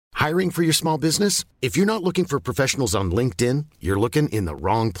Hiring for your small business? If you're not looking for professionals on LinkedIn, you're looking in the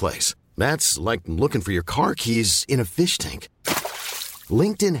wrong place. That's like looking for your car keys in a fish tank.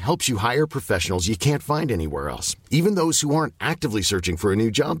 LinkedIn helps you hire professionals you can't find anywhere else, even those who aren't actively searching for a new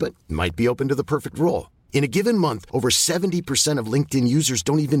job but might be open to the perfect role. In a given month, over 70% of LinkedIn users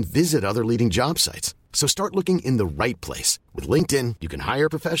don't even visit other leading job sites. So start looking in the right place. With LinkedIn, you can hire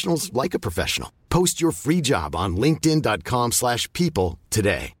professionals like a professional. Post your free job on linkedin.com/people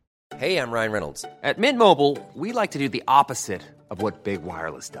today. Hey, I'm Ryan Reynolds. At Mint Mobile, we like to do the opposite of what Big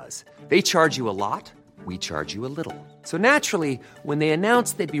Wireless does. They charge you a lot, we charge you a little. So naturally, when they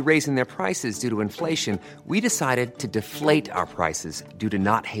announced they'd be raising their prices due to inflation, we decided to deflate our prices due to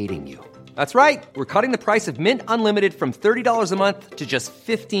not hating you. That's right. We're cutting the price of Mint Unlimited from $30 a month to just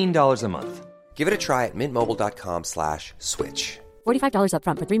 $15 a month. Give it a try at mintmobile.com/switch. $45 up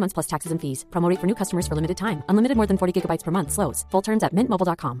front for 3 months plus taxes and fees. Promo rate for new customers for limited time. Unlimited more than 40 gigabytes per month. Slows full terms at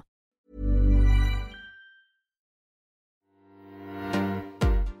mintmobile.com.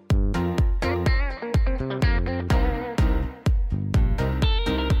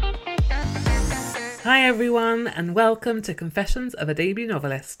 Hi everyone, and welcome to Confessions of a Debut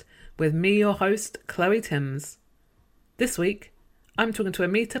Novelist, with me, your host, Chloe Timms. This week, I'm talking to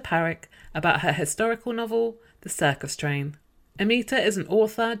Amita Parikh about her historical novel, The Circus Train. Amita is an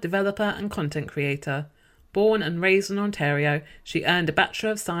author, developer and content creator. Born and raised in Ontario, she earned a Bachelor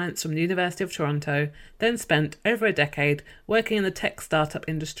of Science from the University of Toronto, then spent over a decade working in the tech startup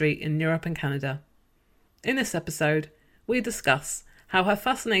industry in Europe and Canada. In this episode, we discuss how her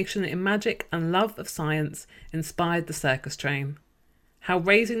fascination in magic and love of science inspired The Circus Train, how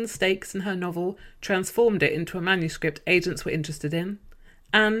raising the stakes in her novel transformed it into a manuscript agents were interested in,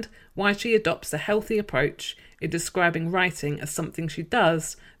 and why she adopts a healthy approach in describing writing as something she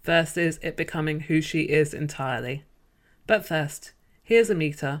does versus it becoming who she is entirely. But first, here's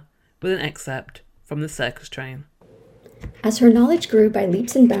Amita with an excerpt from The Circus Train. As her knowledge grew by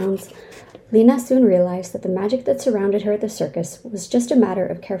leaps and bounds, Lena soon realized that the magic that surrounded her at the circus was just a matter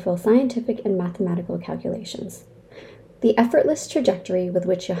of careful scientific and mathematical calculations. The effortless trajectory with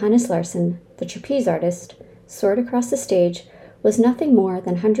which Johannes Larsson, the trapeze artist, soared across the stage was nothing more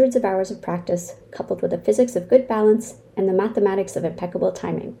than hundreds of hours of practice coupled with the physics of good balance and the mathematics of impeccable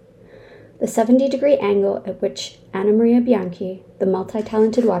timing. The 70-degree angle at which Anna Maria Bianchi, the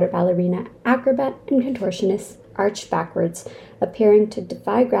multi-talented water ballerina, acrobat, and contortionist, arched backwards, appearing to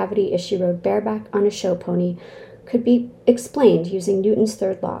defy gravity as she rode bareback on a show pony, could be explained using Newton's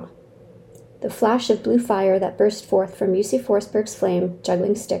third law. The flash of blue fire that burst forth from UC Forsberg's flame,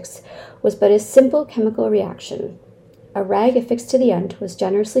 juggling sticks, was but a simple chemical reaction. A rag affixed to the end was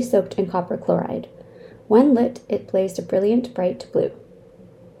generously soaked in copper chloride. When lit, it blazed a brilliant, bright blue.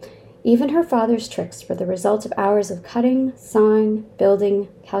 Even her father's tricks were the result of hours of cutting, sawing, building,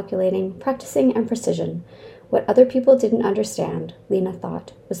 calculating, practicing, and precision. What other people didn't understand, Lena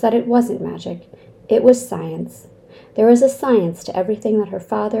thought, was that it wasn't magic. It was science. There was a science to everything that her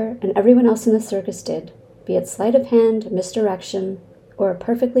father and everyone else in the circus did, be it sleight of hand, misdirection, or a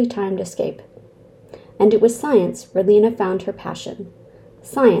perfectly timed escape. And it was science where Lena found her passion.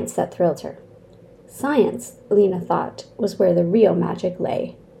 Science that thrilled her. Science, Lena thought, was where the real magic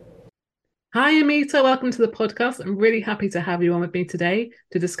lay. Hi Amita, welcome to the podcast. I'm really happy to have you on with me today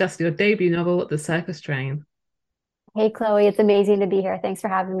to discuss your debut novel, The Circus Train. Hey, Chloe, it's amazing to be here. Thanks for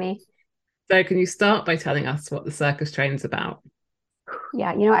having me. So can you start by telling us what The Circus Train is about?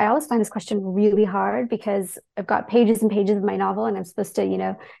 Yeah, I always find this question really hard because I've got pages and pages of my novel and I'm supposed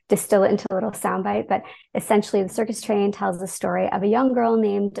to, distill it into a little soundbite. But essentially, The Circus Train tells the story of a young girl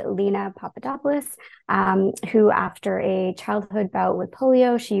named Lena Papadopoulos, who after a childhood bout with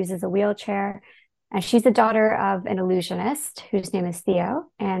polio, she uses a wheelchair. And she's the daughter of an illusionist whose name is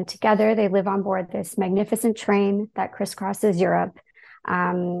Theo. And together they live on board this magnificent train that crisscrosses Europe,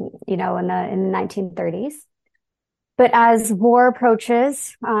 in the 1930s. But as war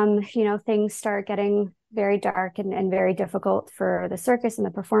approaches, things start getting very dark and very difficult for the circus and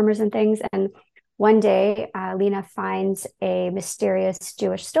the performers and things. And one day, Lena finds a mysterious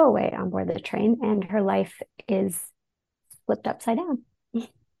Jewish stowaway on board the train, and her life is flipped upside down.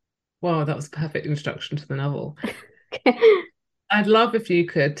 Wow, that was a perfect introduction to the novel. I'd love if you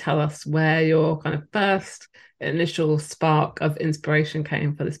could tell us where your kind of first initial spark of inspiration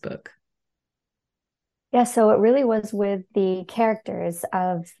came for this book. Yeah, so it really was with the characters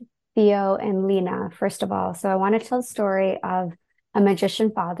of Theo and Lena, first of all. So I want to tell the story of a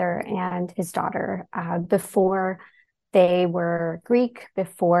magician father and his daughter before they were Greek,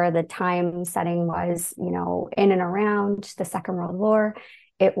 before the time setting was, in and around the Second World War.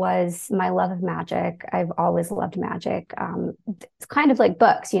 it was my love of magic. I've always loved magic. It's kind of like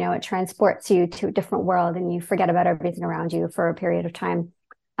books, it transports you to a different world and you forget about everything around you for a period of time.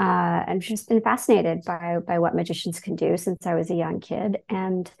 And just been fascinated by what magicians can do since I was a young kid.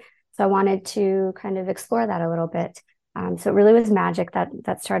 And so I wanted to kind of explore that a little bit. So it really was magic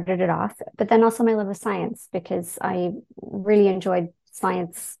that started it off, but then also my love of science, because I really enjoyed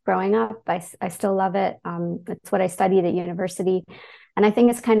science growing up. I still love it. It's what I studied at university. And I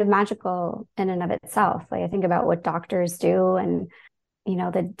think it's kind of magical in and of itself. Like I think about what doctors do and,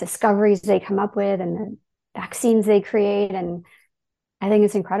 the discoveries they come up with and the vaccines they create. And I think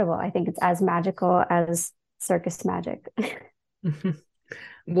it's incredible. I think it's as magical as circus magic.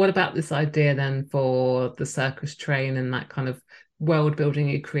 What about this idea then for the circus train and that kind of world building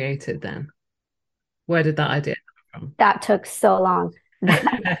you created then? Where did that idea come from? That took so long.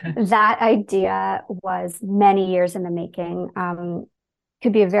 That idea was many years in the making.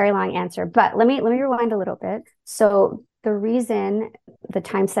 Could be a very long answer, but let me rewind a little bit. So the reason the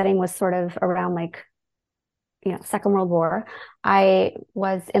time setting was sort of around Second World War, I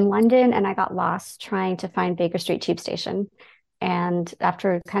was in London and I got lost trying to find Baker Street Tube Station. And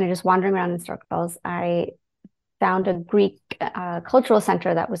after kind of just wandering around in circles, I found a Greek cultural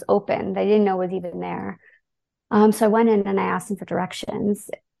center that was open. They didn't know was even there. So I went in and I asked them for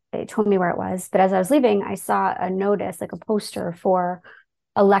directions. They told me where it was. But as I was leaving, I saw a notice, like a poster for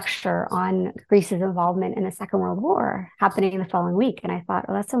a lecture on Greece's involvement in the Second World War happening the following week. And I thought,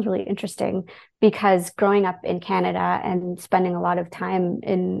 oh, that sounds really interesting, because growing up in Canada and spending a lot of time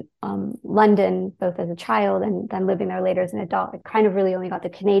in London, both as a child and then living there later as an adult, I kind of really only got the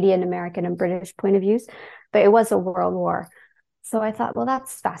Canadian, American, and British point of views, but it was a world war. So I thought, well,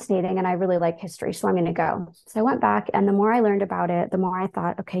 that's fascinating. And I really like history, so I'm going to go. So I went back, and the more I learned about it, the more I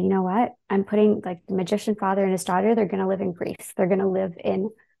thought, okay, you know what? I'm putting the magician father and his daughter, they're going to live in Greece. They're going to live in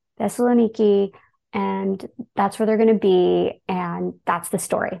Thessaloniki, and that's where they're going to be. And that's the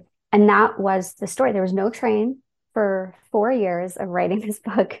story. And that was the story. There was no train for 4 years of writing this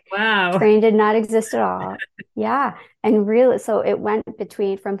book. Wow. Train did not exist at all. Yeah. And really, so it went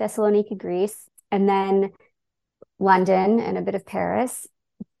from Thessaloniki, Greece, and then London and a bit of Paris,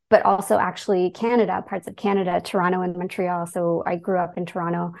 but also actually Canada, parts of Canada, Toronto and Montreal. So I grew up in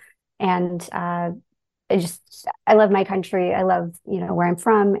Toronto, and I love my country. I love, where I'm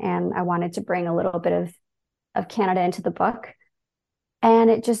from, and I wanted to bring a little bit of Canada into the book. And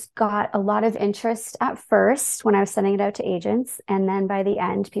it just got a lot of interest at first when I was sending it out to agents. And then by the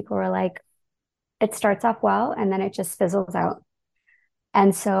end, people were like, it starts off well, and then it just fizzles out.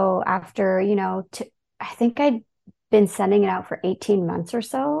 And so after, I think I'd been sending it out for 18 months or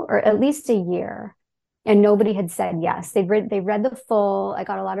so, or at least a year, and nobody had said yes. They read the full. I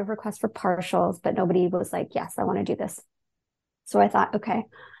got a lot of requests for partials, but nobody was like, yes, I want to do this. So I thought, okay,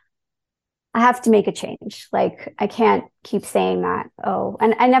 I have to make a change. Like, I can't keep saying that. Oh,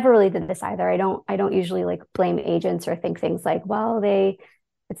 and I never really did this either. I don't usually blame agents or think things like, well,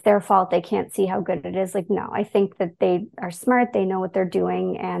 it's their fault. They can't see how good it is. No, I think that they are smart. They know what they're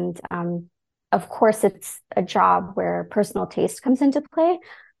doing. And, of course, it's a job where personal taste comes into play,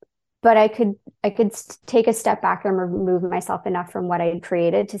 but I could take a step back and remove myself enough from what I had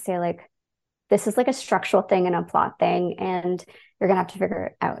created to say, this is a structural thing and a plot thing, and you're going to have to figure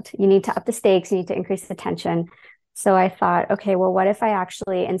it out. You need to up the stakes. You need to increase the tension. So I thought, okay, well, what if I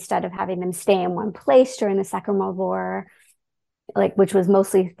actually, instead of having them stay in one place during the Second World War, which was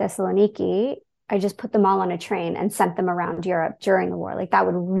mostly Thessaloniki, I just put them all on a train and sent them around Europe during the war. That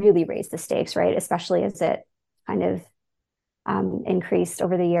would really raise the stakes, right? Especially as it kind of increased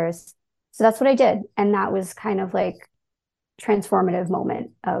over the years. So that's what I did. And that was kind of transformative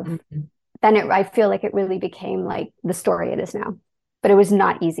moment of, then I feel like it really became the story it is now, but it was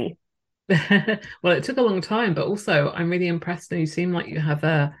not easy. Well, it took a long time, but also I'm really impressed, and you seem like you have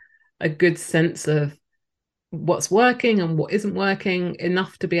a good sense of what's working and what isn't working,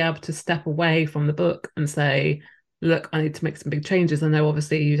 enough to be able to step away from the book and say, look, I need to make some big changes. I know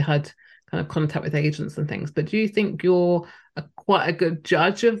obviously you had kind of contact with agents and things, but do you think you're quite a good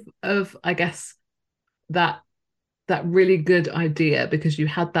judge of I guess that really good idea, because you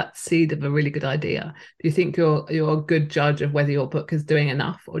had that seed of a really good idea? Do you think you're a good judge of whether your book is doing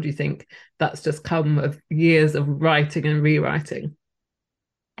enough, or do you think that's just come of years of writing and rewriting?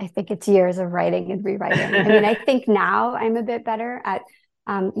 I think it's years of writing and rewriting. I mean, I think now I'm a bit better at,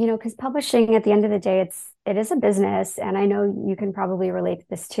 because publishing at the end of the day, it is a business. And I know you can probably relate to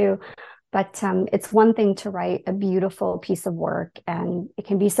this too, but it's one thing to write a beautiful piece of work, and it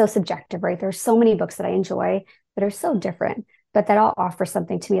can be so subjective, right? There's so many books that I enjoy that are so different, but that all offer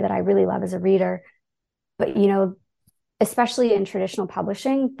something to me that I really love as a reader. But, especially in traditional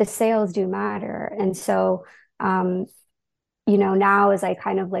publishing, the sales do matter. And so, now as I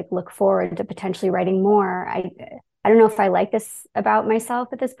kind of like look forward to potentially writing more, I don't know if I like this about myself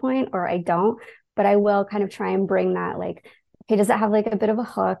at this point or I don't, but I will kind of try and bring that like, okay, does it have like a bit of a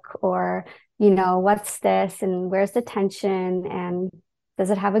hook, or, what's this and where's the tension, and does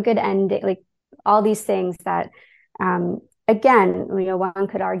it have a good ending? Like all these things that, again, one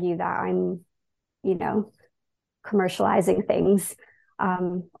could argue that I'm, commercializing things,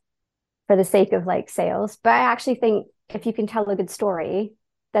 for the sake of like sales. But I actually think if you can tell a good story,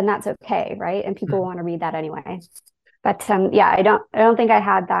 then that's okay, right? And people want to read that anyway. But I don't think I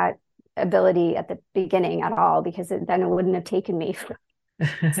had that ability at the beginning at all, because then it wouldn't have taken me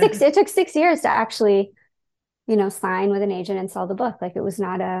it took 6 years to actually, sign with an agent and sell the book. Like it was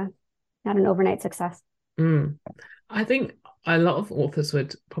not an overnight success. I think a lot of authors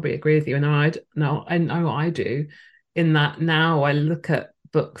would probably agree with you. And I know I do, in that now I look at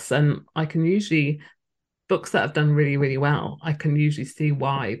books and I can usually, books that have done really, really well, I can usually see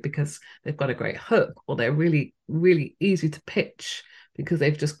why, because they've got a great hook, or they're really, really easy to pitch because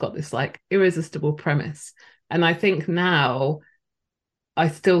they've just got this like irresistible premise. And I think now I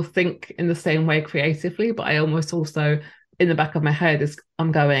still think in the same way creatively, but I almost also in the back of my head is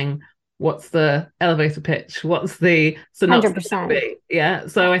I'm going, what's the elevator pitch? What's the synopsis? 100%. Yeah.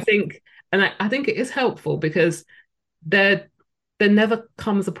 So I think, and I think it is helpful, because there never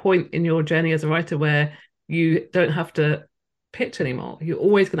comes a point in your journey as a writer where you don't have to pitch anymore. You're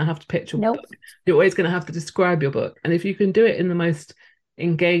always going to have to pitch your book. You're always going to have to describe your book. And if you can do it in the most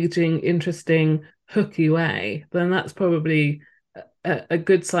engaging, interesting, hooky way, then that's probably a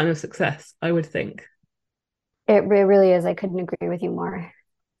good sign of success, I would think. It really is. I couldn't agree with you more.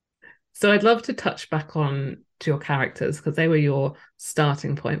 So I'd love to touch back on to your characters, because they were your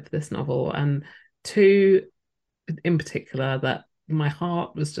starting point for this novel, and two in particular that my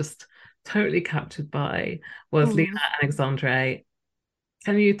heart was just totally captured by was Lena and Alexandre.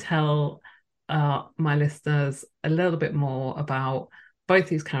 Can you tell my listeners a little bit more about both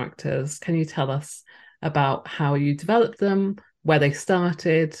these characters? Can you tell us about how you developed them, where they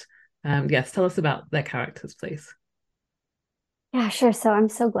started? Yes, tell us about their characters, please. Yeah, sure. So I'm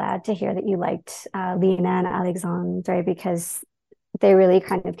so glad to hear that you liked Lena and Alexandre, because they really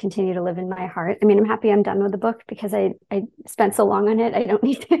kind of continue to live in my heart. I mean, I'm happy I'm done with the book, because I spent so long on it. I don't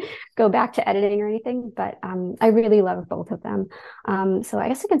need to go back to editing or anything, but I really love both of them. So I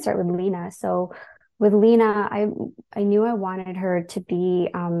guess I can start with Lena. So with Lena, I knew I wanted her to be,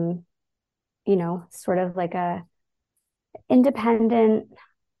 sort of like a independent,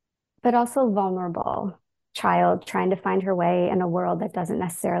 but also vulnerable child trying to find her way in a world that doesn't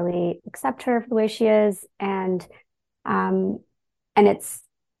necessarily accept her for the way she is. And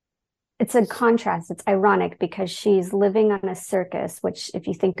it's a contrast. It's ironic, because she's living on a circus, which, if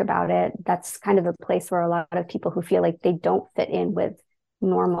you think about it, that's kind of a place where a lot of people who feel like they don't fit in with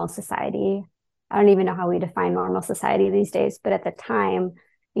normal society. I don't even know how we define normal society these days, but at the time,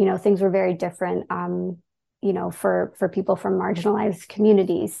 things were very different, for people from marginalized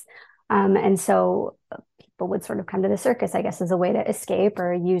communities. And so people would sort of come to the circus, I guess, as a way to escape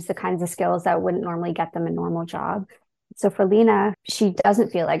or use the kinds of skills that wouldn't normally get them a normal job. So for Lena, she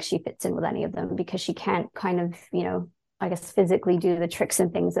doesn't feel like she fits in with any of them, because she can't kind of, I guess, physically do the tricks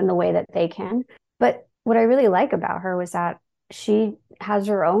and things in the way that they can. But what I really like about her was that she has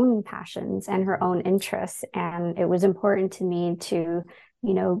her own passions and her own interests. And it was important to me to,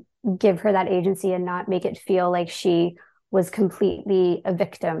 give her that agency and not make it feel like she was completely a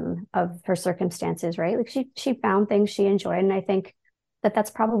victim of her circumstances, right? Like she found things she enjoyed. And I think that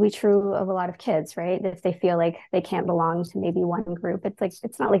that's probably true of a lot of kids, right? If they feel like they can't belong to maybe one group,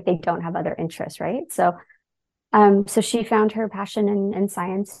 it's not like they don't have other interests, right? So she found her passion in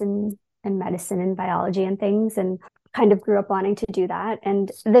science and medicine and biology and things, and kind of grew up wanting to do that.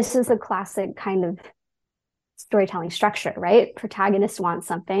 And this is a classic kind of storytelling structure, right? Protagonists want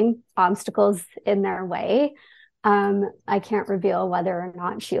something, obstacles in their way. I can't reveal whether or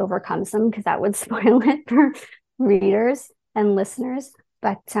not she overcomes them, because that would spoil it for readers and listeners.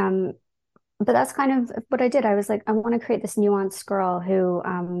 But that's kind of what I did. I was like, I want to create this nuanced girl who,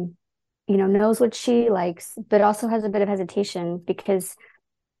 knows what she likes, but also has a bit of hesitation, because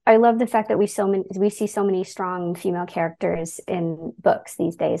I love the fact that we see so many strong female characters in books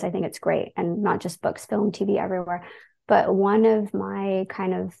these days. I think it's great, and not just books, film, TV, everywhere. But one of my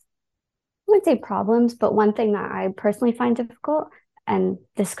kind of, I wouldn't say problems, but one thing that I personally find difficult, and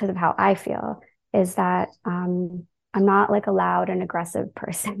this because of how I feel, is that I'm not like a loud and aggressive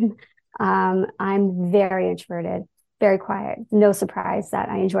person. I'm very introverted, very quiet. No surprise that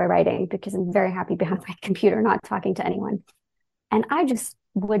I enjoy writing because I'm very happy behind my computer, not talking to anyone. And I just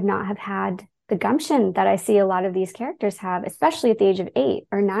would not have had the gumption that I see a lot of these characters have, especially at the age of 8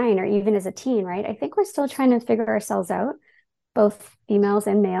 or 9, or even as a teen, right? I think we're still trying to figure ourselves out, both females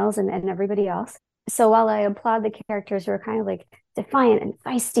and males and everybody else. So while I applaud the characters who are kind of like defiant and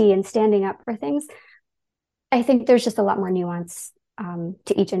feisty and standing up for things, I think there's just a lot more nuance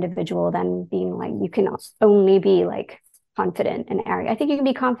to each individual than being like, you can only be like confident and arrogant. I think you can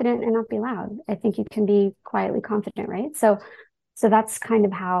be confident and not be loud. I think you can be quietly confident, right? So that's kind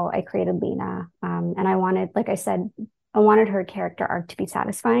of how I created Lena. And I wanted, like I said, I wanted her character arc to be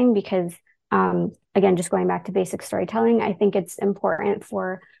satisfying because, again, just going back to basic storytelling, I think it's important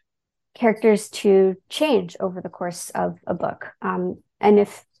for characters to change over the course of a book. And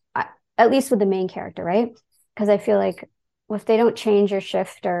if, at least with the main character, right? Because I feel like if they don't change or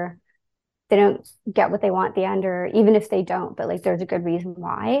shift, or they don't get what they want at the end, or even if they don't, but like there's a good reason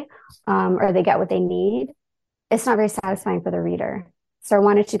why, or they get what they need, it's not very satisfying for the reader. So I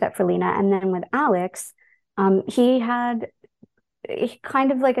wanted to do that for Lena. And then with Alex, he had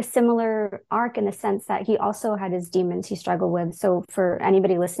kind of like a similar arc in the sense that he also had his demons he struggled with. So for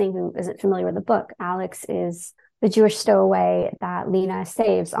anybody listening who isn't familiar with the book, Alex is the Jewish stowaway that Lena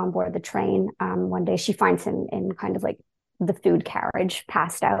saves on board the train. One day she finds him in kind of like the food carriage,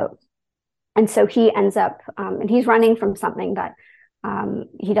 passed out. And so he ends up, and he's running from something that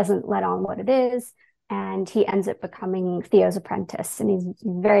he doesn't let on what it is. And he ends up becoming Theo's apprentice. And he's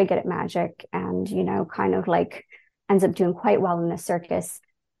very good at magic and, you know, kind of like ends up doing quite well in the circus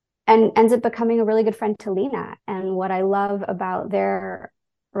and ends up becoming a really good friend to Lena. And what I love about their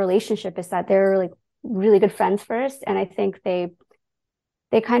relationship is that they're like really good friends first. And I think they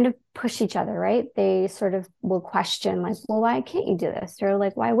kind of push each other, right? They sort of will question like, well, why can't you do this? Or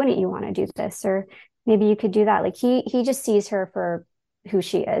like, why wouldn't you want to do this? Or maybe you could do that. Like he just sees her for who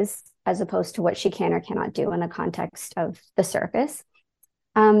she is, as opposed to what she can or cannot do in the context of the circus.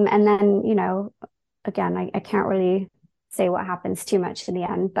 And then, you know, again, I can't really say what happens too much in the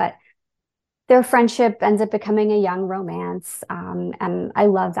end, but their friendship ends up becoming a young romance. And I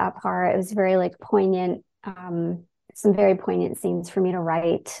love that part. It was very like poignant, some very poignant scenes for me to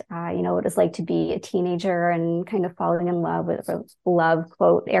write. You know, what it's like to be a teenager and kind of falling in love with love,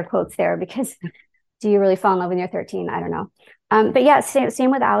 quote, air quotes there, because do you really fall in love when you're 13? I don't know. But yeah,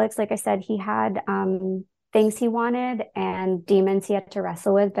 same with Alex. Like I said, he had things he wanted and demons he had to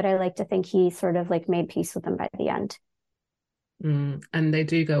wrestle with, but I like to think he sort of like made peace with them by the end. And they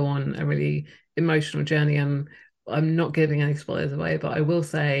do go on a really emotional journey. And I'm not giving any spoilers away, but I will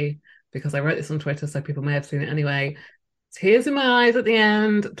say, because I wrote this on Twitter, so people may have seen it anyway, tears in my eyes at the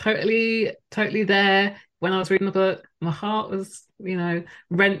end, totally there. When I was reading the book, my heart was, you know,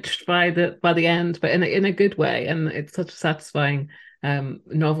 wrenched by the end, but in a good way. And it's such a satisfying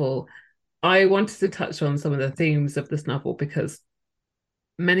novel. I wanted to touch on some of the themes of this novel because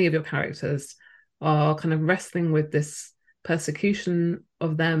many of your characters are kind of wrestling with this persecution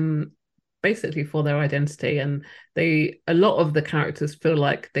of them basically for their identity, and a lot of the characters feel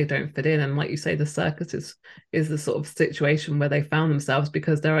like they don't fit in, and like you say, the circus is the sort of situation where they found themselves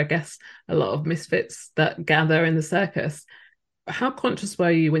because there are, I guess, a lot of misfits that gather in the circus. How conscious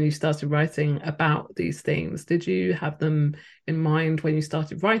were you when you started writing about these themes? Did you have them in mind when you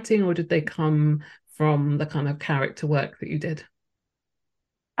started writing, or did they come from the kind of character work that you did?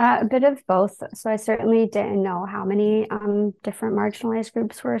 A bit of both. So I certainly didn't know how many different marginalized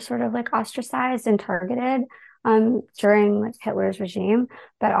groups were sort of like ostracized and targeted during like Hitler's regime.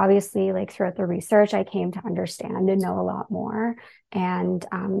 But obviously, like throughout the research, I came to understand and know a lot more. And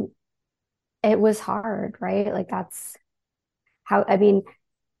it was hard, right? Like that's how, I mean,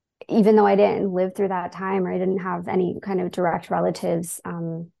 even though I didn't live through that time, or I didn't have any kind of direct relatives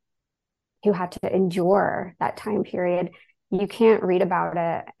who had to endure that time period, you can't read about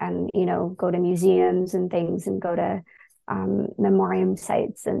it and, you know, go to museums and things and go to memoriam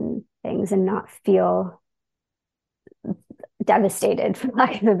sites and things and not feel devastated, for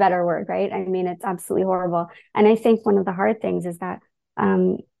lack of a better word, right? I mean, it's absolutely horrible. And I think one of the hard things is that,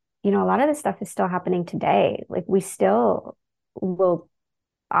 you know, a lot of this stuff is still happening today. Like we still will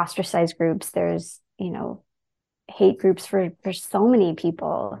ostracize groups. There's, you know, hate groups for so many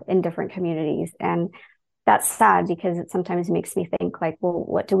people in different communities. And that's sad because it sometimes makes me think like, well,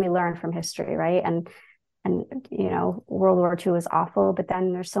 what do we learn from history, right? And you know, World War II was awful, but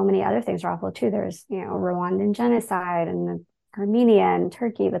then there's so many other things are awful too. There's, you know, Rwandan genocide and Armenia and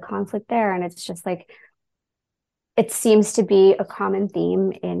Turkey, the conflict there. And it's just like, it seems to be a common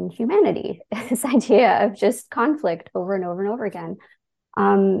theme in humanity, this idea of just conflict over and over and over again.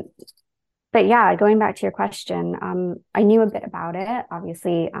 But yeah, going back to your question, I knew a bit about it.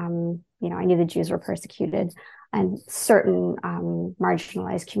 Obviously, I knew the Jews were persecuted and certain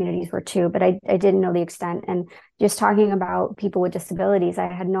marginalized communities were too, but I didn't know the extent. And just talking about people with disabilities, I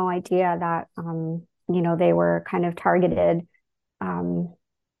had no idea that, they were kind of targeted, and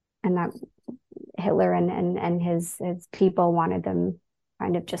that Hitler and his people wanted them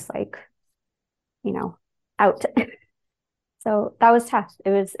kind of just like, out. So that was tough.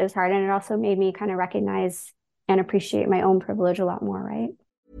 It was hard. And it also made me kind of recognize and appreciate my own privilege a lot more, right?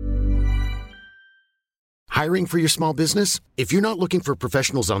 Hiring for your small business? If you're not looking for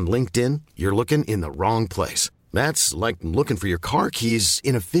professionals on LinkedIn, you're looking in the wrong place. That's like looking for your car keys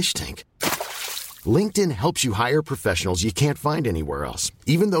in a fish tank. LinkedIn helps you hire professionals you can't find anywhere else,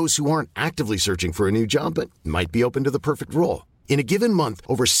 even those who aren't actively searching for a new job but might be open to the perfect role. In a given month,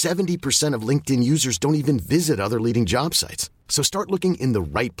 over 70% of LinkedIn users don't even visit other leading job sites. So start looking in the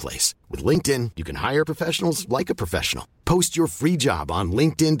right place. With LinkedIn, you can hire professionals like a professional. Post your free job on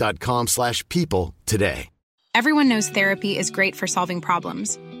linkedin.com/people today. Everyone knows therapy is great for solving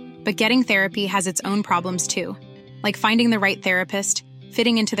problems, but getting therapy has its own problems too, like finding the right therapist,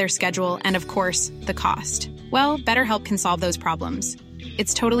 fitting into their schedule, and of course, the cost. Well, BetterHelp can solve those problems.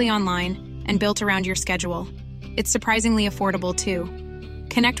 It's totally online and built around your schedule. It's surprisingly affordable, too.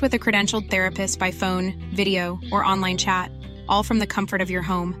 Connect with a credentialed therapist by phone, video, or online chat, all from the comfort of your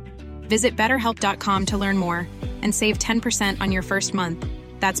home. Visit BetterHelp.com to learn more and save 10% on your first month.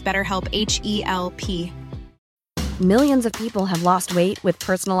 That's BetterHelp, H-E-L-P. Millions of people have lost weight with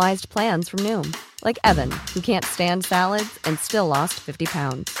personalized plans from Noom. Like Evan, who can't stand salads and still lost 50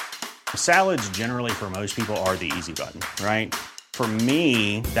 pounds. Salads generally for most people are the easy button, right? For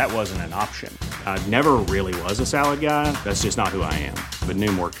me, that wasn't an option. I never really was a salad guy. That's just not who I am. But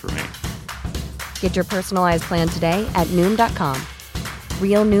Noom worked for me. Get your personalized plan today at Noom.com.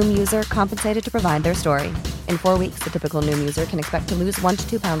 Real Noom user compensated to provide their story. In 4 weeks, the typical Noom user can expect to lose 1 to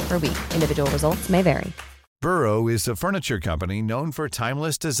 2 pounds per week. Individual results may vary. Burrow is a furniture company known for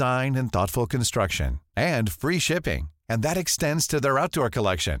timeless design and thoughtful construction, and free shipping, and that extends to their outdoor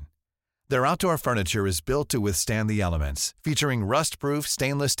collection. Their outdoor furniture is built to withstand the elements, featuring rust-proof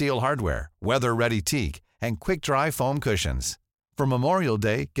stainless steel hardware, weather-ready teak, and quick-dry foam cushions. For Memorial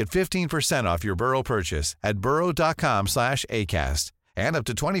Day, get 15% off your Burrow purchase at burrow.com/acast, and up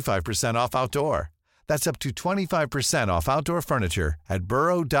to 25% off outdoor. That's up to 25% off outdoor furniture at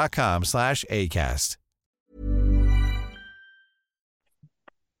burrow.com/acast.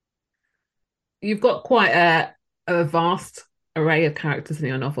 You've got quite a vast array of characters in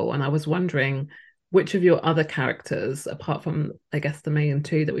your novel, and I was wondering which of your other characters, apart from I guess the main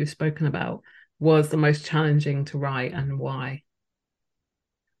two that we've spoken about, was the most challenging to write and why?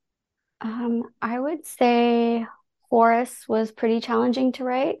 I would say Horace was pretty challenging to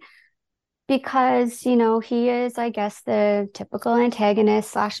write because, he is, I guess, the typical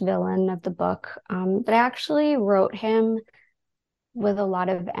antagonist / villain of the book. But I actually wrote him with a lot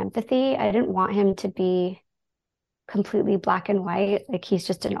of empathy. I didn't want him to be completely black and white, like he's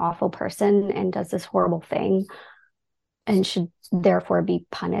just an awful person and does this horrible thing and should therefore be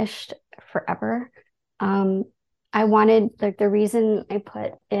punished forever. I wanted, like, the reason I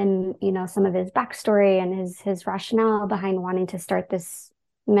put in, some of his backstory and his rationale behind wanting to start this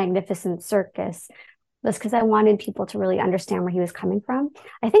magnificent circus was because I wanted people to really understand where he was coming from.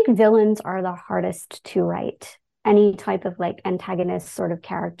 I think villains are the hardest to write. Any type of like antagonist sort of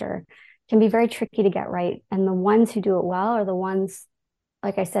character can be very tricky to get right. And the ones who do it well are the ones,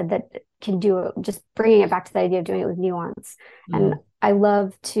 like I said, that can do it, just bringing it back to the idea of doing it with nuance. And I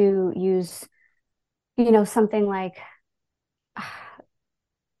love to use, something like,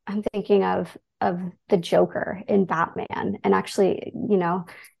 I'm thinking of the Joker in Batman. And actually,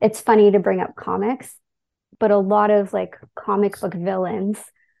 it's funny to bring up comics, but a lot of like comic book villains,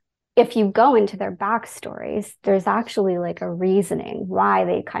 if you go into their backstories, there's actually like a reasoning why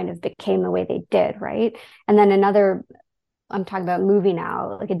they kind of became the way they did, right? And then another, I'm talking about a movie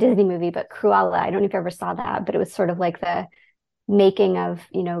now, like a Disney movie, but Cruella, I don't know if you ever saw that, but it was sort of like the making of,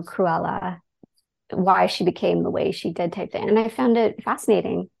 Cruella, why she became the way she did type thing. And I found it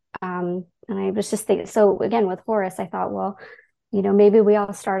fascinating. And I was just thinking, so again, with Horace, I thought, well, maybe we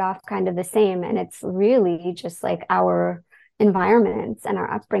all start off kind of the same. And it's really just like our environments and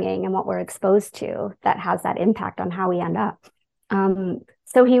our upbringing and what we're exposed to that has that impact on how we end up.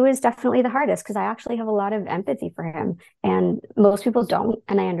 So he was definitely the hardest because I actually have a lot of empathy for him, and most people don't,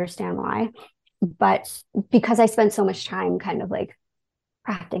 and I understand why. But because I spent so much time kind of like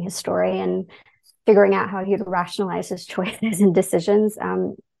crafting his story and figuring out how he'd rationalize his choices and decisions,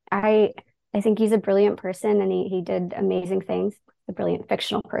 I think he's a brilliant person, and he did amazing things. the brilliant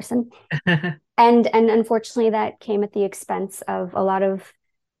fictional person. And unfortunately, that came at the expense of a lot of,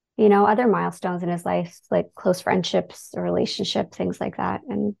 other milestones in his life, like close friendships or relationship, things like that.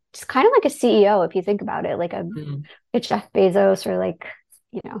 And just kind of like a CEO, if you think about it, like a Jeff Bezos or like,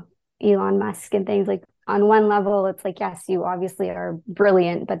 Elon Musk and things. Like on one level, it's like, yes, you obviously are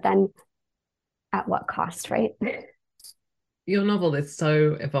brilliant, but then at what cost, right? Your novel is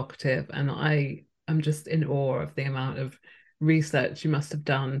so evocative, and I'm just in awe of the amount of research you must have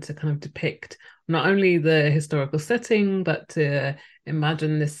done to kind of depict not only the historical setting, but to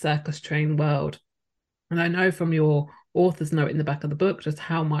imagine this circus train world. And I know from your author's note in the back of the book just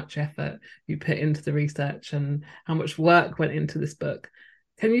how much effort you put into the research and how much work went into this book.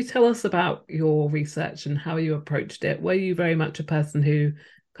 Can you tell us about your research and how you approached it? Were you very much a person who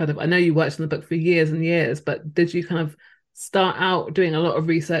I know you worked on the book for years and years, but did you kind of start out doing a lot of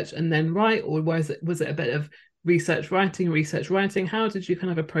research and then write, or was it a bit of research writing? How did you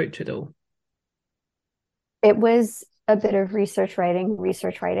kind of approach it all? It was a bit of research writing.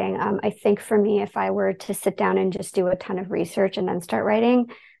 I think for me, if I were to sit down and just do a ton of research and then start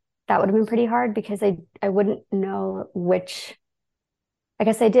writing, that would have been pretty hard because I wouldn't know I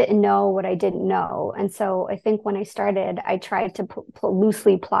guess I didn't know what I didn't know. And so I think when I started, I tried to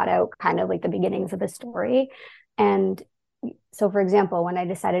loosely plot out kind of like the beginnings of the story. And so, for example, when I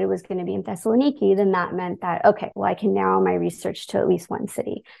decided it was going to be in Thessaloniki, then that meant that, okay, well, I can narrow my research to at least one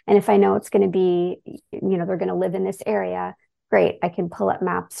city. And if I know it's going to be, they're going to live in this area, great. I can pull up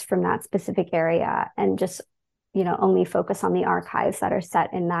maps from that specific area and just, only focus on the archives that are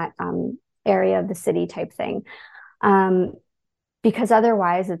set in that area of the city type thing. Because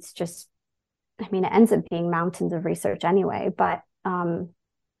otherwise it's just, it ends up being mountains of research anyway, but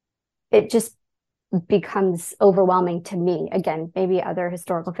it just becomes overwhelming to me. Again, maybe other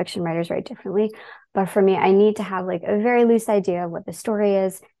historical fiction writers write differently, but for me, I need to have like a very loose idea of what the story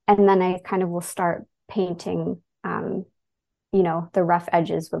is. And then I kind of will start painting, the rough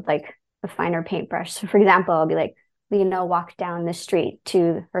edges with like a finer paintbrush. So for example, I'll be like, Lena walked down the street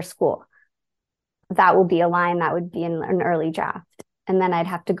to her school. That will be a line that would be in an early draft. And then I'd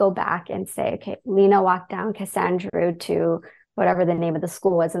have to go back and say, okay, Lena walked down Cassandra to whatever the name of the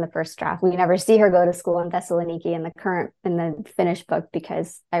school was in the first draft. We never see her go to school in Thessaloniki in the finished book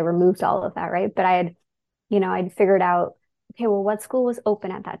because I removed all of that, right? But I'd figured out, okay, well, what school was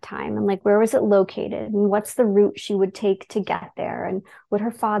open at that time? And like, where was it located? And what's the route she would take to get there? And would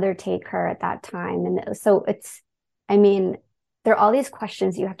her father take her at that time? And so there are all these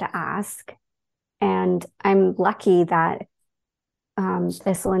questions you have to ask. And I'm lucky that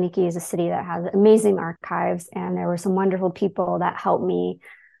Thessaloniki is a city that has amazing archives, and there were some wonderful people that helped me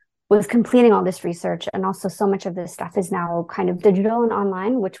with completing all this research. And also so much of this stuff is now kind of digital and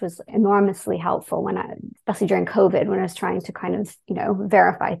online, which was enormously helpful especially during COVID, when I was trying to kind of,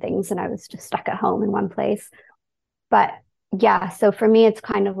 verify things and I was just stuck at home in one place. But yeah, so for me, it's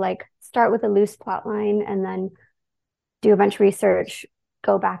kind of like start with a loose plot line and then do a bunch of research,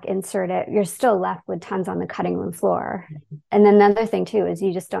 go back, insert it. You're still left with tons on the cutting room floor. And then the other thing too is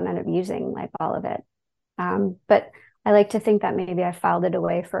you just don't end up using like all of it. But I like to think that maybe I filed it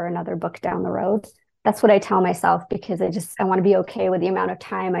away for another book down the road. That's what I tell myself, because I want to be okay with the amount of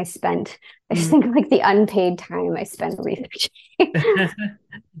time I spent. I just think of like the unpaid time I spent researching.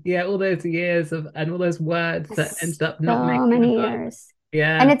 Yeah, all those years and all those words that ended up not making so many years.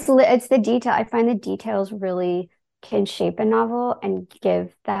 Yeah. And it's the detail. I find the details really can shape a novel and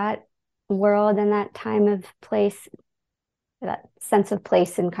give that world and that time of place, that sense of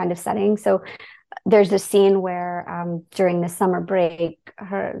place and kind of setting. So there's a scene where during the summer break,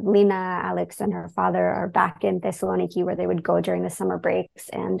 Lena, Alex, and her father are back in Thessaloniki, where they would go during the summer breaks.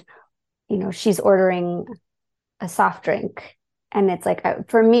 And, she's ordering a soft drink. And it's like,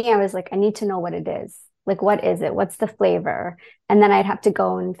 for me, I was like, I need to know what it is. Like, what is it? What's the flavor? And then I'd have to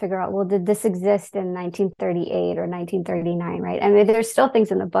go and figure out, well, did this exist in 1938 or 1939, right? There's still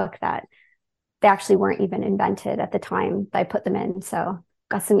things in the book that they actually weren't even invented at the time I put them in. So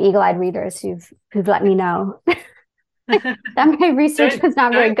got some eagle-eyed readers who've let me know that my research was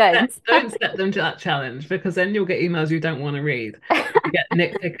not very good. Don't set them to that challenge, because then you'll get emails you don't want to read. You get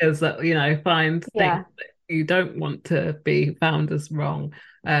nitpickers that, find things that you don't want to be found as wrong.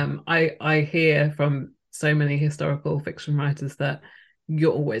 I hear from so many historical fiction writers that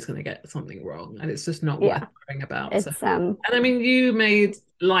you're always going to get something wrong, and it's just not worth worrying about. And you made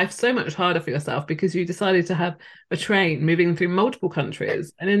life so much harder for yourself because you decided to have a train moving through multiple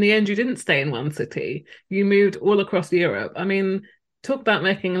countries, and in the end you didn't stay in one city, you moved all across Europe. Talk about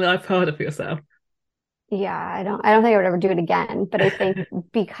making life harder for yourself. Yeah, I don't think I would ever do it again, but I think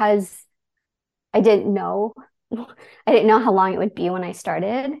because I didn't know I didn't know how long it would be when I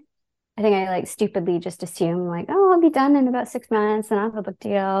started. I think I like stupidly just assumed like, oh, I'll be done in about 6 months and I'll have a book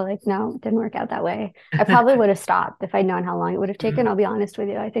deal. Like, no, it didn't work out that way. I probably would have stopped if I'd known how long it would have taken. I'll be honest with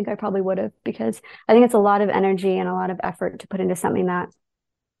you. I think I probably would have, because I think it's a lot of energy and a lot of effort to put into something that,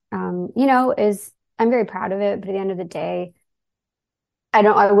 I'm very proud of it. But at the end of the day,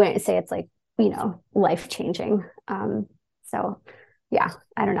 I wouldn't say it's like, life changing. So yeah,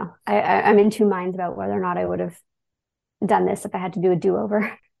 I don't know. I'm in two minds about whether or not I would have done this if I had to do a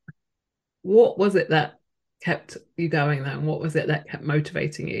do-over. What was it that kept you going then? What was it that kept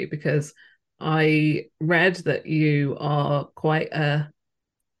motivating you? Because I read that you are quite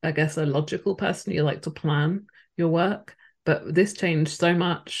I guess, a logical person. You like to plan your work, but this changed so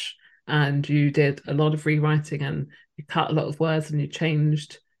much and you did a lot of rewriting and you cut a lot of words and you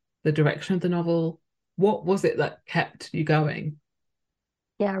changed the direction of the novel. What was it that kept you going?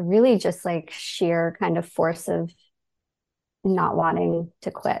 Yeah, really just like sheer kind of force of not wanting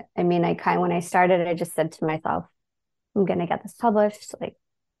to quit. I mean, when I started, I just said to myself, I'm going to get this published. Like,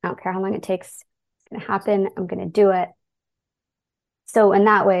 I don't care how long it takes. It's going to happen. I'm going to do it. So in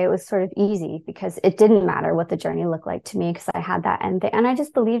that way, it was sort of easy because it didn't matter what the journey looked like to me because I had that end thing. And I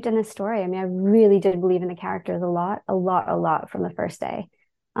just believed in the story. I mean, I really did believe in the characters a lot from the first day.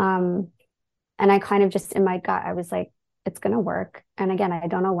 And I kind of just in my gut, I was like, it's going to work. And again, I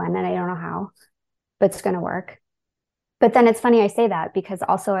don't know when and I don't know how, but it's going to work. But then it's funny I say that because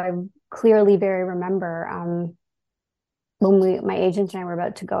also I clearly very remember when my agent and I were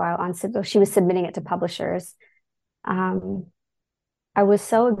about to go out on Circus, she was submitting it to publishers. I was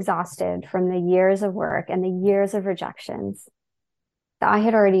so exhausted from the years of work and the years of rejections that I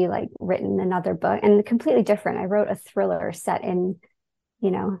had already like written another book and completely different. I wrote a thriller set in,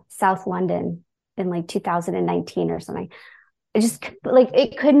 South London in like 2019 or something. It just like,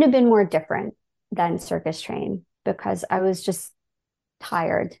 it couldn't have been more different than Circus Train because I was just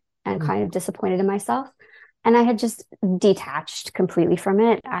tired and kind of disappointed in myself. And I had just detached completely from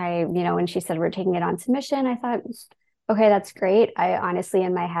it. When she said we're taking it on submission, I thought, okay, that's great. I honestly,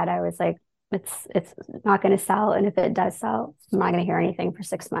 in my head, I was like, it's not going to sell. And if it does sell, I'm not going to hear anything for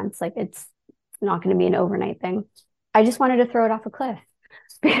 6 months. Like it's not going to be an overnight thing. I just wanted to throw it off a cliff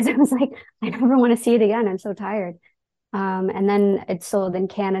because I was like, I never want to see it again. I'm so tired. And then it sold in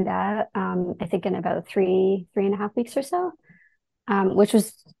Canada, I think in about 3.5 weeks or so, which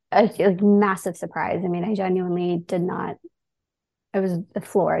was a massive surprise. I mean, I genuinely did not, I was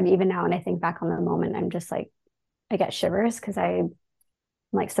floored. Even now, when I think back on the moment, I'm just like, I get shivers because I'm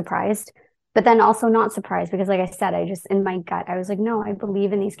like surprised, but then also not surprised because like I said, I just, in my gut, I was like, no, I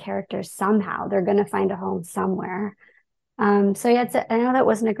believe in these characters somehow. They're going to find a home somewhere. So yeah, I know that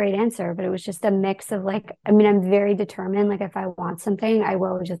wasn't a great answer, but it was just a mix of like, I mean, I'm very determined. Like if I want something, I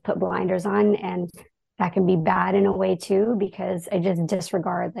will just put blinders on, and that can be bad in a way too, because I just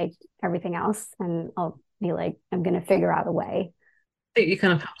disregard like everything else and I'll be like, I'm going to figure out a way. I think you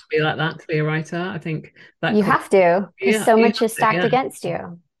kind of have to be like that to be a writer. I think that you have to, because so much is stacked yeah. against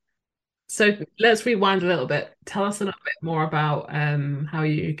you. So let's rewind a little bit. Tell us a little bit more about how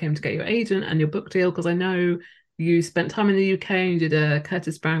you came to get your agent and your book deal, because I know you spent time in the UK and you did a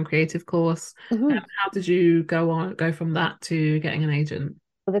Curtis Brown creative course. How did you go from that to getting an agent?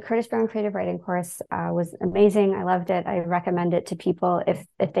 The Curtis Brown creative writing course was amazing. I loved it. I recommend it to people if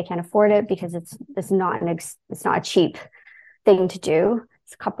they can't afford it, because it's not a cheap thing to do.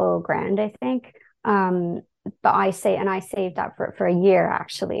 It's a couple grand, I think. But I saved up for a year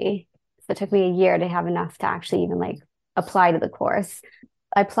actually. So it took me a year to have enough to actually even like apply to the course.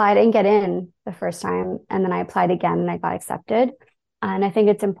 I applied and get in the first time, and then I applied again and I got accepted. And I think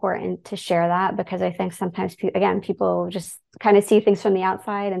it's important to share that, because I think sometimes people just kind of see things from the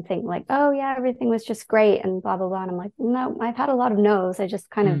outside and think like, oh yeah, everything was just great and blah, blah, blah. And I'm like, no, I've had a lot of no's. I just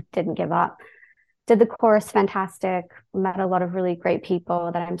kind of didn't give up. Did the course, fantastic, met a lot of really great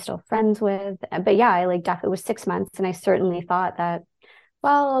people that I'm still friends with. But yeah, I like definitely, it was 6 months, and I certainly thought that,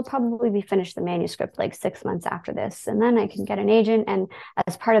 well, I'll probably be finished the manuscript like 6 months after this, and then I can get an agent. And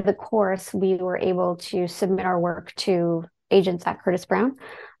as part of the course, we were able to submit our work to agents at Curtis Brown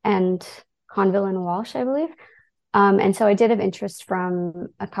and Conville and Walsh, I believe. And so I did have interest from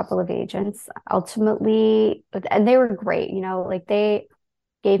a couple of agents ultimately, and they were great, like they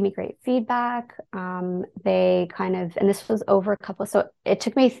gave me great feedback. They kind of, and this was over a couple, so it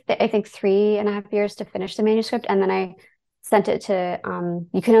took me, I think 3.5 years to finish the manuscript. And then I sent it to,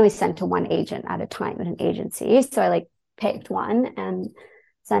 you can only send to one agent at a time at an agency. So I like picked one and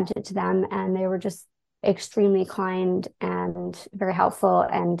sent it to them, and they were just extremely kind and very helpful.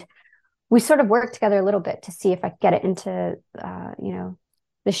 And we sort of worked together a little bit to see if I could get it into,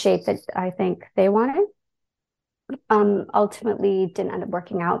 the shape that I think they wanted. ultimately didn't end up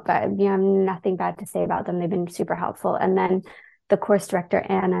working out, but you know, nothing bad to say about them. They've been super helpful. And then the course director,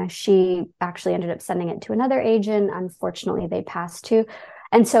 Anna, she actually ended up sending it to another agent. Unfortunately, they passed too.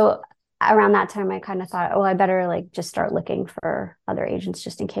 And so around that time, I kind of thought, well, I better like just start looking for other agents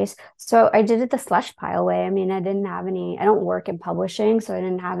just in case. So I did it the slush pile way. I mean, I don't work in publishing, so I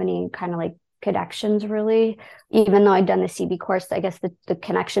didn't have any kind of like connections really. Even though I'd done the CB course, I guess the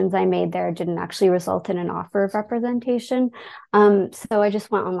connections I made there didn't actually result in an offer of representation. So I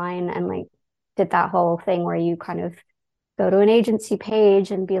just went online and like did that whole thing where you kind of go to an agency page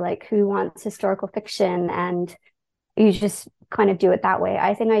and be like, who wants historical fiction? And you just kind of do it that way.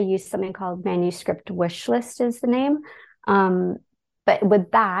 I think I used something called manuscript wish list is the name. But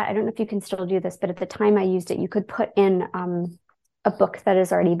with that, I don't know if you can still do this, but at the time I used it, you could put in a book that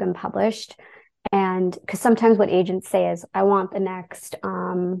has already been published. And because sometimes what agents say is, I want the next,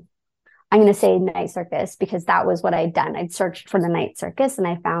 I'm going to say Night Circus, because that was what I'd done. I'd searched for the Night Circus and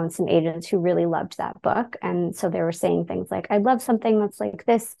I found some agents who really loved that book. And so they were saying things like, I'd love something that's like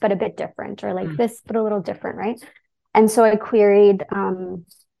this, but a bit different, or like this, but a little different, right? And so I queried,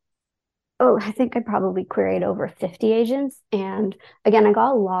 I think I probably queried over 50 agents. And again, I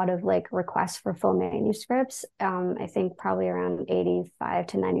got a lot of like requests for full manuscripts. I think probably around 85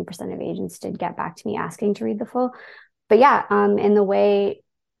 to 90% of agents did get back to me asking to read the full. But yeah, in the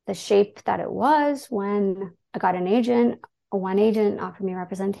shape that it was when I got one agent offered me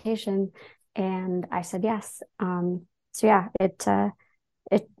representation and I said yes. So yeah,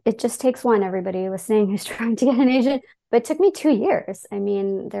 it just takes one, everybody listening who's trying to get an agent. But it took me 2 years. I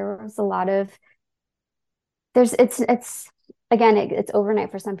mean, there was a lot of it's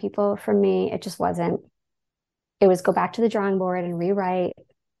overnight for some people. For me, it just wasn't. It was go back to the drawing board and rewrite.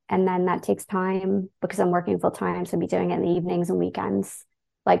 And then that takes time because I'm working full time. So I'd be doing it in the evenings and weekends,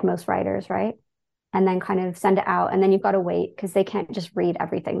 like most writers, right? And then kind of send it out. And then you've got to wait because they can't just read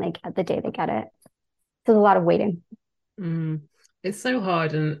everything like the day they get it. So there's a lot of waiting. It's so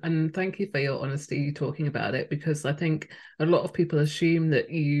hard, and thank you for your honesty talking about it, because I think a lot of people assume that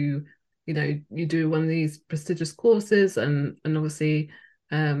you do one of these prestigious courses and obviously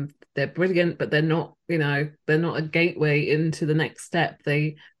they're brilliant, but they're not a gateway into the next step.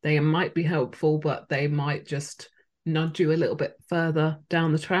 They might be helpful, but they might just nudge you a little bit further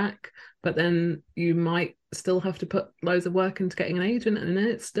down the track. But then you might still have to put loads of work into getting an agent, and then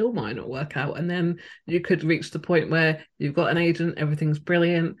it still might not work out. And then you could reach the point where you've got an agent, everything's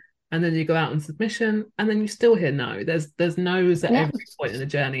brilliant, and then you go out on submission, and then you still hear no. There's no's at every point in the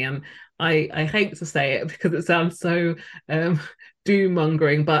journey, and I hate to say it because it sounds so doom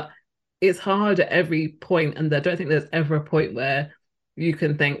mongering, but it's hard at every point, and I don't think there's ever a point where you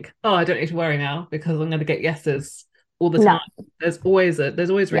can think, oh, I don't need to worry now because I'm going to get yeses all the time. There's always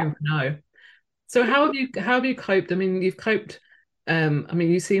room for no. So how have you coped? I mean, you've coped.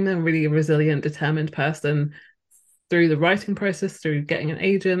 You seem a really resilient, determined person through the writing process, through getting an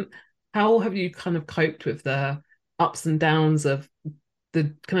agent. How have you kind of coped with the ups and downs of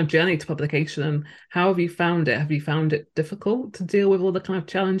the kind of journey to publication? And how have you found it? Have you found it difficult to deal with all the kind of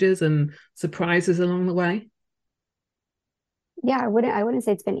challenges and surprises along the way? Yeah, I wouldn't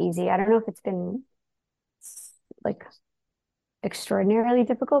say it's been easy. I don't know if it's been like extraordinarily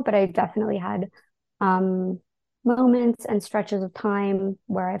difficult, but I've definitely had moments and stretches of time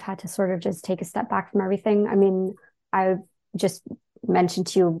where I've had to sort of just take a step back from everything. I mean, I just mentioned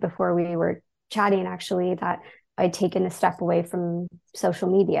to you before we were chatting actually that I'd taken a step away from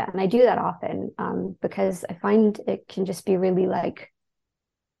social media, and I do that often because I find it can just be really like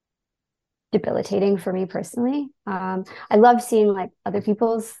debilitating for me personally. I love seeing like other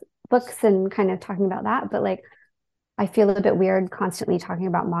people's books and kind of talking about that, but like I feel a bit weird constantly talking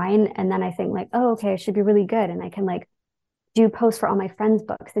about mine. And then I think like, oh, okay, I should be really good. And I can like do posts for all my friends'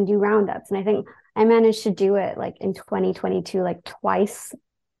 books and do roundups. And I think I managed to do it like in 2022, like twice,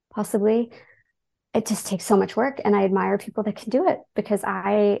 possibly. It just takes so much work. And I admire people that can do it because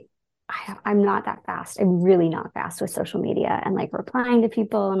I'm not that fast. I'm really not fast with social media and like replying to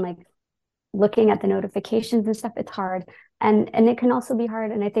people and like looking at the notifications and stuff. It's hard. And it can also be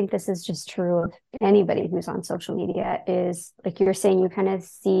hard. And I think this is just true of anybody who's on social media is like you're saying, you kind of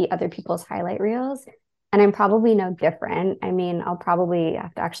see other people's highlight reels. And I'm probably no different. I mean, I'll probably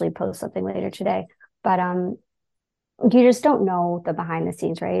have to actually post something later today, but you just don't know the behind the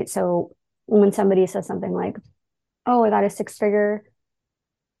scenes, right? So when somebody says something like, oh, I got a 6-figure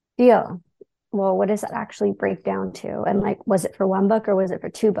deal. Well, what does that actually break down to? And like, was it for one book or was it for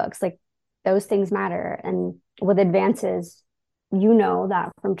 2 books? Like those things matter. And with advances, you know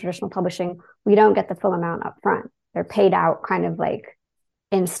that from traditional publishing, we don't get the full amount up front. They're paid out kind of like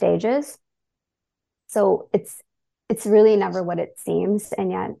in stages. So it's really never what it seems.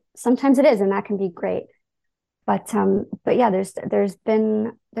 And yet sometimes it is, and that can be great. But yeah, there's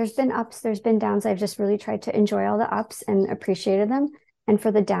been ups, there's been downs. I've just really tried to enjoy all the ups and appreciated them. And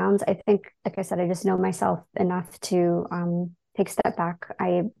for the downs, I think, like I said, I just know myself enough to take a step back.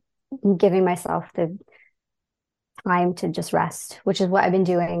 I'm giving myself the time to just rest, which is what I've been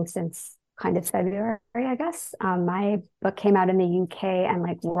doing since kind of February, I guess. My book came out in the UK and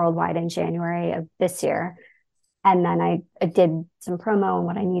like worldwide in January of this year. And then I did some promo and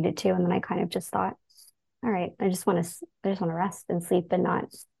what I needed to. And then I kind of just thought, all right, I just want to rest and sleep and not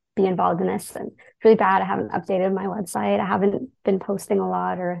be involved in this. And it's really bad. I haven't updated my website. I haven't been posting a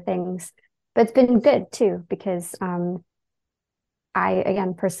lot or things, but it's been good too, because I,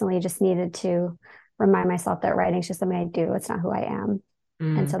 again, personally just needed to remind myself that writing is just something I do. It's not who I am.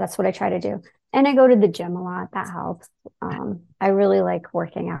 And so that's what I try to do. And I go to the gym a lot. That helps. I really like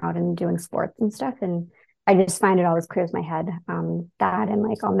working out and doing sports and stuff. And I just find it always clears my head. That and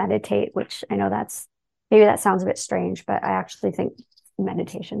like I'll meditate, which I know maybe that sounds a bit strange, but I actually think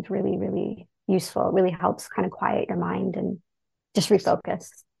meditation is really, really useful. It really helps kind of quiet your mind and just refocus.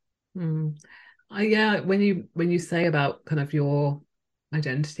 Yeah, when you say about kind of your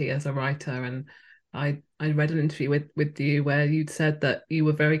identity as a writer, and I read an interview with you where you'd said that you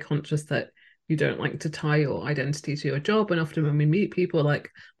were very conscious that you don't like to tie your identity to your job. And often when we meet people,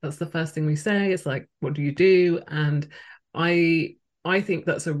 like that's the first thing we say. It's like, what do you do? And I think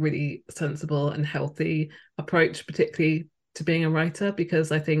that's a really sensible and healthy approach, particularly to being a writer,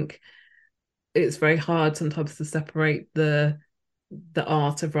 because I think it's very hard sometimes to separate the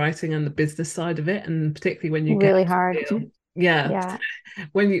art of writing and the business side of it, and particularly when you really hard. Yeah.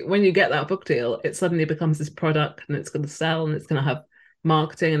 When you get that book deal, it suddenly becomes this product, and it's going to sell, and it's going to have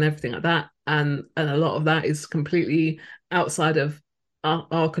marketing and everything like that, and a lot of that is completely outside of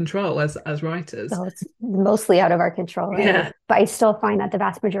our control as writers. So it's mostly out of our control, right? Yeah. But I still find that the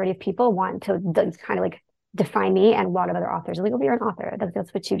vast majority of people want to kind of like define me, and a lot of other authors are like, "Oh, you're an author.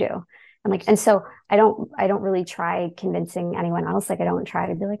 That's what you do." And so I don't really try convincing anyone else. Like I don't try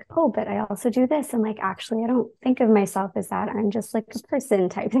to be like, oh, but I also do this. And like, actually, I don't think of myself as that. I'm just like a person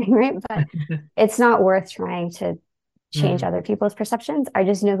type thing, right? But it's not worth trying to change other people's perceptions. I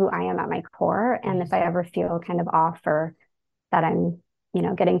just know who I am at my core. And if I ever feel kind of off or that I'm,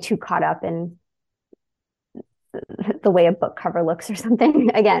 getting too caught up in the way a book cover looks or something,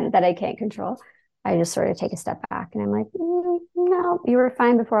 again, that I can't control, I just sort of take a step back and I'm like, no, you were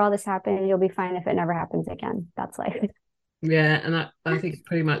fine before all this happened. You'll be fine if it never happens again. That's life. Yeah. And I think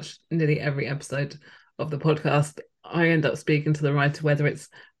pretty much nearly every episode of the podcast, I end up speaking to the writer, whether it's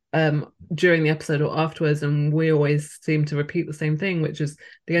during the episode or afterwards, and we always seem to repeat the same thing, which is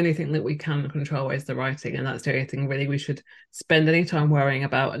the only thing that we can control is the writing, and that's the only thing really we should spend any time worrying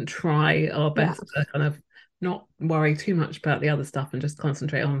about, and try our best to kind of not worry too much about the other stuff and just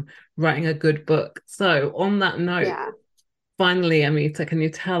concentrate on writing a good book. So on that note, finally, Amita, can you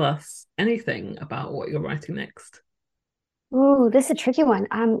tell us anything about what you're writing next? Ooh, this is a tricky one.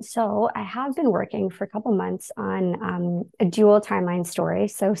 So I have been working for a couple months on a dual timeline story.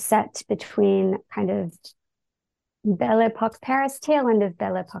 So set between kind of Belle Epoque Paris, tail end of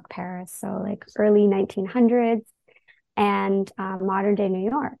Belle Epoque Paris. So like early 1900s and modern day New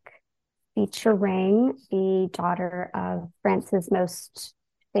York, featuring the daughter of France's most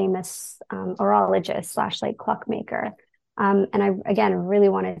famous horologist / like clockmaker. And I, again, really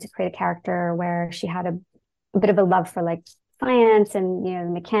wanted to create a character where she had a bit of a love for like science and the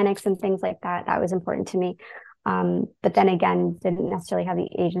mechanics and things like that. That was important to me, but then again didn't necessarily have the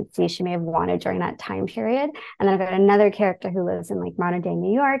agency she may have wanted during that time period. And then I've got another character who lives in like modern day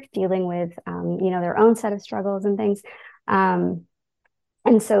New York, dealing with their own set of struggles and things, and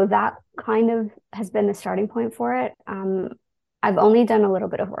so that kind of has been the starting point for it. I've only done a little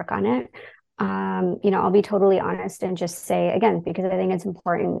bit of work on it. I'll be totally honest and just say, again, because I think it's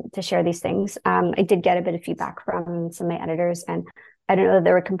important to share these things. I did get a bit of feedback from some of my editors, and I don't know that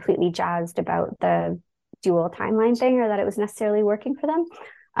they were completely jazzed about the dual timeline thing or that it was necessarily working for them.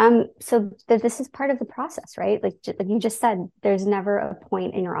 So this is part of the process, right? Like you just said, there's never a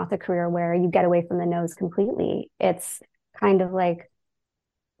point in your author career where you get away from the nose completely. It's kind of like,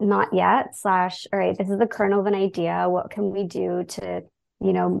 not yet / all right, this is the kernel of an idea. What can we do to,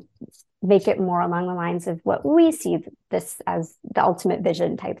 make it more along the lines of what we see this as the ultimate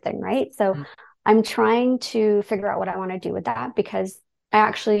vision type thing, right? So I'm trying to figure out what I want to do with that, because I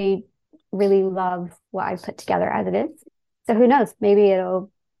actually really love what I've put together as it is. So who knows? Maybe it'll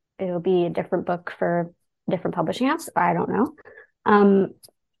be a different book for a different publishing house. I don't know.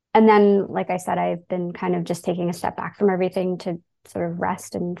 And then, like I said, I've been kind of just taking a step back from everything to sort of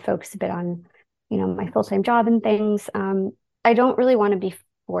rest and focus a bit on, my full-time job and things. I don't really want to be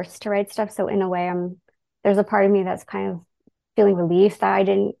forced to write stuff. So in a way, there's a part of me that's kind of feeling relief that I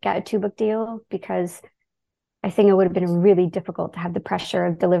didn't get a 2-book deal, because I think it would have been really difficult to have the pressure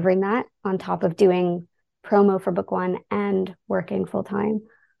of delivering that on top of doing promo for book 1 and working full time.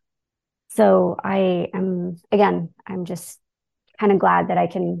 So I'm just kind of glad that I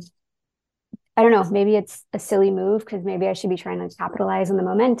don't know, maybe it's a silly move, because maybe I should be trying to capitalize on the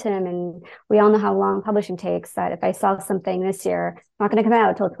momentum. And we all know how long publishing takes, that if I sell something this year, it's not going to come out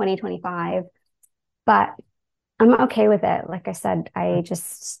until 2025. But I'm okay with it. Like I said, I'm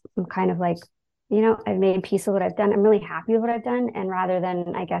kind of like, I've made peace with what I've done. I'm really happy with what I've done. And rather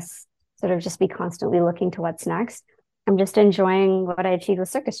than, I guess, sort of just be constantly looking to what's next, I'm just enjoying what I achieved with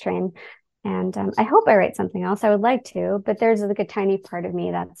Circus Train. And I hope I write something else. I would like to, but there's like a tiny part of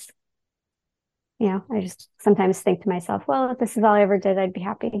me that's, I just sometimes think to myself, well, if this is all I ever did, I'd be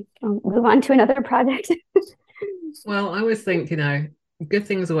happy. I'll move on to another project. Well, I always think, good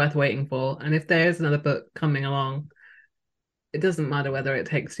things are worth waiting for. And if there is another book coming along, it doesn't matter whether it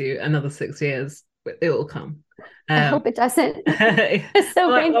takes you another 6 years, it will come. I hope it doesn't. It's so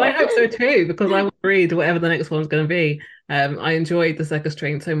well, I hope so too, because I will read whatever the next one's going to be. I enjoyed the Circus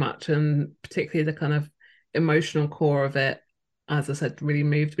Train so much, and particularly the kind of emotional core of it, as I said, really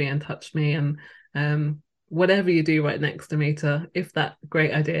moved me and touched me. And whatever you do right next, Amita, if that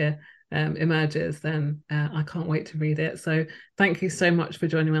great idea emerges, then I can't wait to read it. So thank you so much for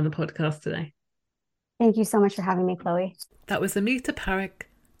joining me on the podcast today. Thank you so much for having me, Chloe. That was Amita Parikh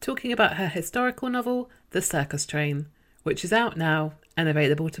talking about her historical novel, The Circus Train, which is out now and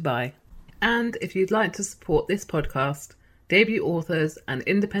available to buy. And if you'd like to support this podcast, debut authors and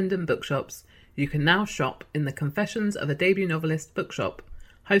independent bookshops, you can now shop in the Confessions of a Debut Novelist bookshop,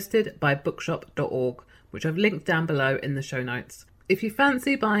 hosted by bookshop.org, which I've linked down below in the show notes. If you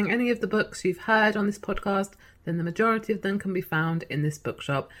fancy buying any of the books you've heard on this podcast, then the majority of them can be found in this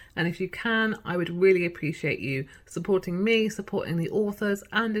bookshop. And if you can, I would really appreciate you supporting me, supporting the authors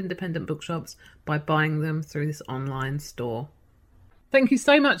and independent bookshops by buying them through this online store. Thank you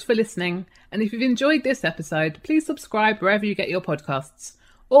so much for listening. And if you've enjoyed this episode, please subscribe wherever you get your podcasts.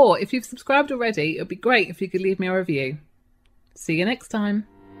 Or if you've subscribed already, it would be great if you could leave me a review. See you next time.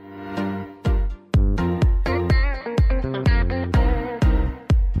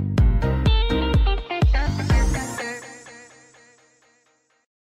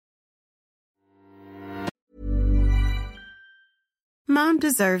 Mom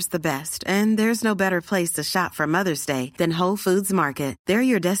deserves the best, and there's no better place to shop for Mother's Day than Whole Foods Market. They're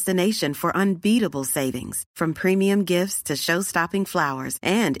your destination for unbeatable savings, from premium gifts to show-stopping flowers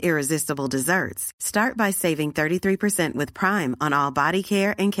and irresistible desserts. Start by saving 33% with Prime on all body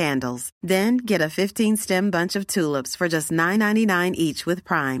care and candles. Then get a 15-stem bunch of tulips for just $9.99 each with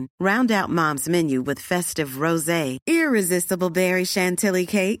Prime. Round out Mom's menu with festive rosé, irresistible berry chantilly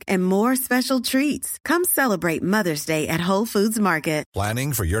cake, and more special treats. Come celebrate Mother's Day at Whole Foods Market.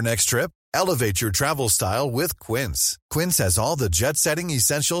 Planning for your next trip? Elevate your travel style with Quince. Quince has all the jet-setting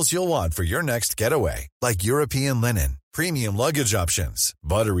essentials you'll want for your next getaway, like European linen, premium luggage options,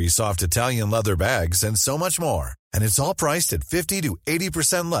 buttery soft Italian leather bags, and so much more. And it's all priced at 50 to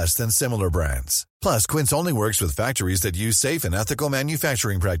 80% less than similar brands. Plus, Quince only works with factories that use safe and ethical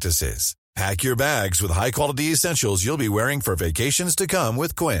manufacturing practices. Pack your bags with high-quality essentials you'll be wearing for vacations to come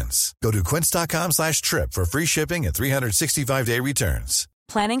with Quince. Go to quince.com/trip for free shipping and 365-day returns.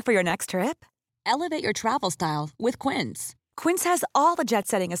 Planning for your next trip? Elevate your travel style with Quince. Quince has all the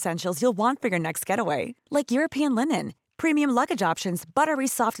jet-setting essentials you'll want for your next getaway, like European linen, premium luggage options, buttery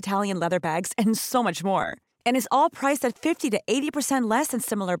soft Italian leather bags, and so much more. And is all priced at 50 to 80% less than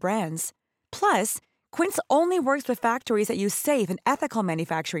similar brands. Plus, Quince only works with factories that use safe and ethical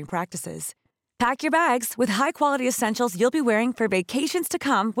manufacturing practices. Pack your bags with high-quality essentials you'll be wearing for vacations to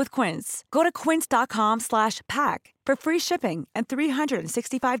come with Quince. Go to quince.com/pack for free shipping and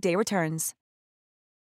 365-day returns.